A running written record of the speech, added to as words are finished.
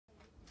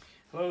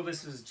Hello,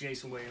 this is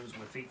Jason Williams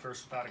with Feet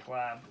First Orthotic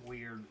Lab.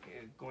 We are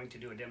going to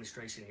do a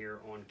demonstration here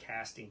on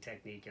casting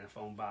technique in a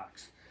foam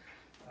box.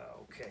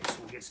 Okay, so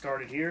we'll get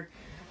started here.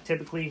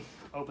 Typically,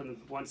 open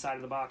one side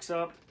of the box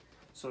up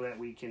so that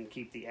we can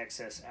keep the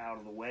excess out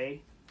of the way.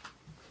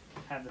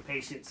 Have the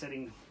patient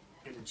sitting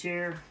in the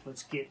chair.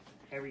 Let's get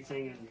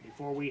everything in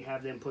before we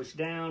have them push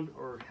down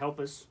or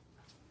help us.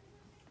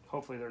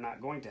 Hopefully they're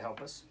not going to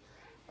help us.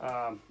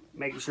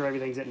 Making sure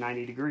everything's at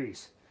 90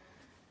 degrees.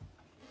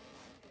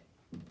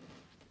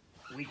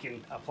 We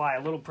can apply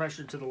a little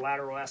pressure to the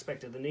lateral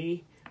aspect of the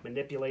knee,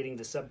 manipulating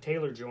the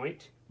subtalar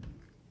joint,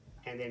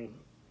 and then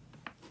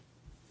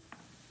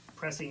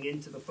pressing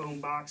into the foam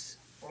box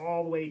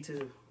all the way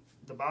to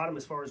the bottom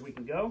as far as we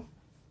can go.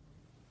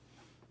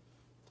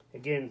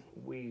 Again,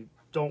 we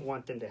don't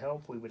want them to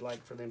help. We would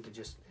like for them to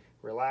just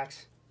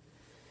relax.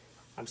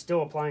 I'm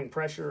still applying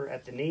pressure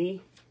at the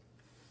knee,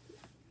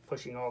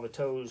 pushing all the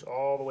toes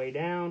all the way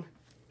down,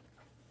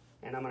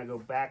 and I'm going to go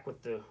back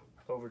with the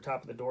over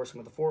top of the dorsum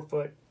of the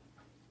forefoot,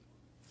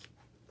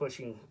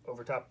 pushing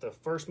over top the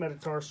first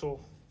metatarsal,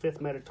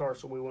 fifth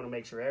metatarsal. We want to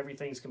make sure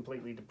everything's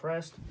completely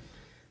depressed.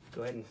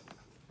 Go ahead and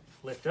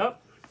lift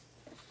up.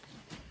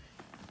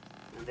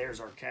 And there's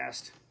our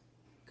cast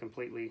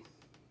completely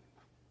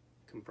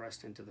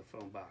compressed into the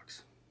foam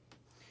box.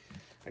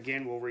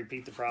 Again, we'll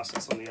repeat the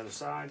process on the other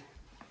side.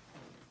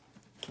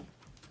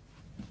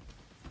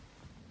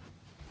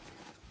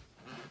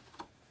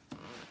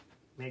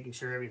 Making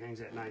sure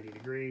everything's at 90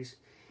 degrees.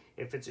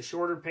 If it's a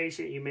shorter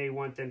patient, you may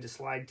want them to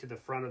slide to the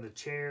front of the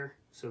chair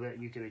so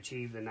that you can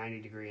achieve the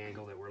 90-degree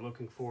angle that we're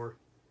looking for.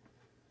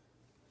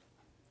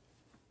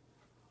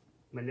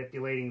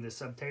 Manipulating the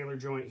subtalar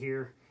joint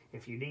here.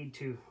 If you need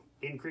to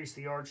increase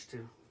the arch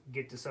to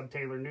get to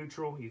subtalar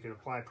neutral, you can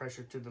apply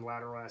pressure to the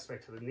lateral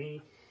aspect of the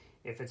knee.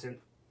 If it's a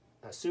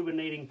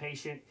subinating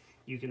patient,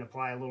 you can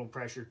apply a little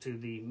pressure to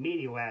the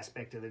medial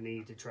aspect of the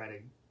knee to try to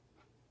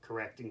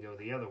correct and go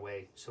the other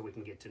way so we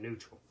can get to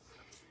neutral.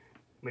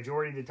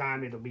 Majority of the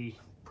time, it'll be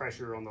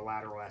pressure on the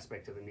lateral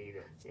aspect of the knee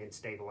in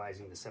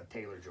stabilizing the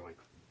subtalar joint.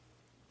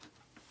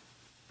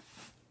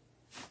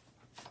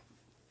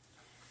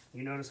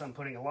 You notice I'm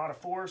putting a lot of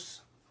force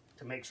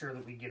to make sure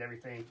that we get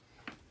everything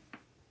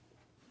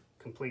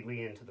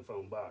completely into the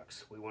foam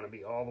box. We want to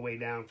be all the way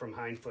down from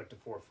hind foot to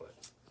forefoot.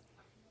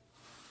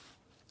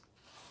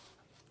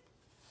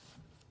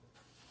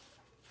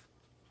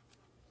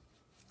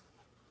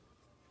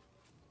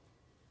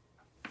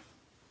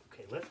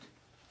 Okay, lift.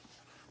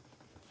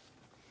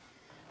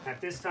 At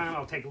this time,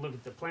 I'll take a look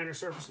at the plantar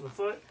surface of the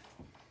foot,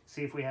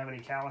 see if we have any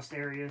calloused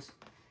areas.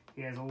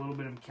 He has a little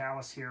bit of a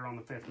callus here on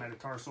the fifth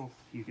metatarsal.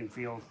 You can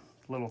feel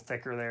a little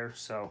thicker there,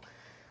 so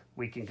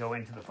we can go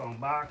into the foam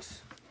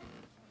box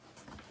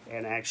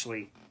and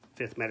actually,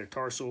 fifth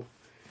metatarsal,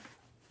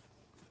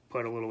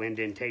 put a little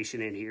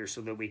indentation in here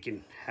so that we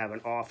can have an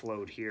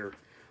offload here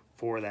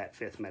for that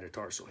fifth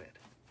metatarsal head.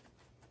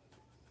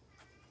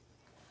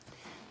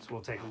 So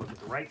we'll take a look at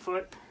the right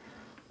foot.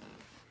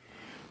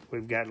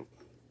 We've got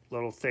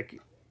little thick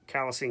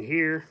callousing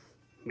here,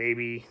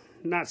 maybe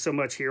not so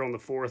much here on the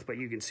fourth, but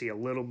you can see a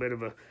little bit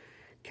of a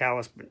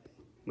callus, but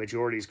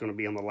majority is going to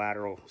be on the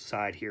lateral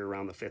side here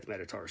around the fifth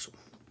metatarsal.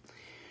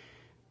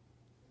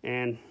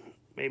 And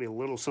maybe a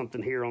little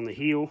something here on the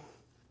heel.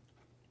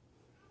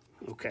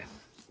 Okay,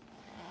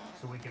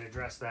 so we can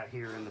address that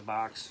here in the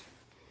box.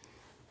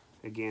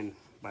 Again,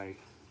 by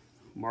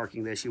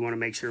marking this, you want to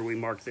make sure we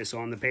mark this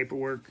on the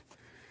paperwork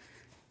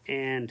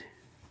and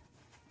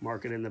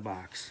mark it in the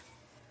box.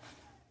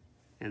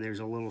 And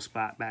there's a little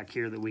spot back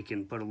here that we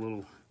can put a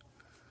little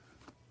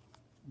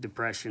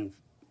depression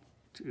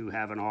to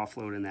have an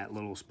offload in that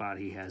little spot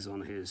he has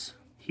on his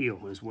heel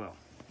as well.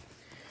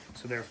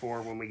 So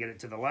therefore, when we get it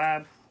to the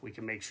lab, we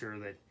can make sure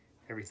that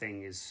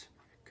everything is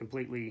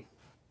completely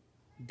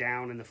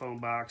down in the foam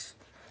box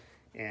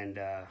and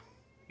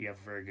you have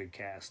a very good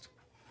cast.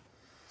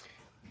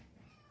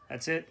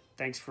 That's it.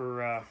 Thanks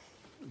for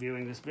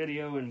viewing this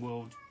video, and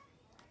we'll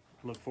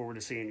look forward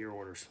to seeing your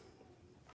orders.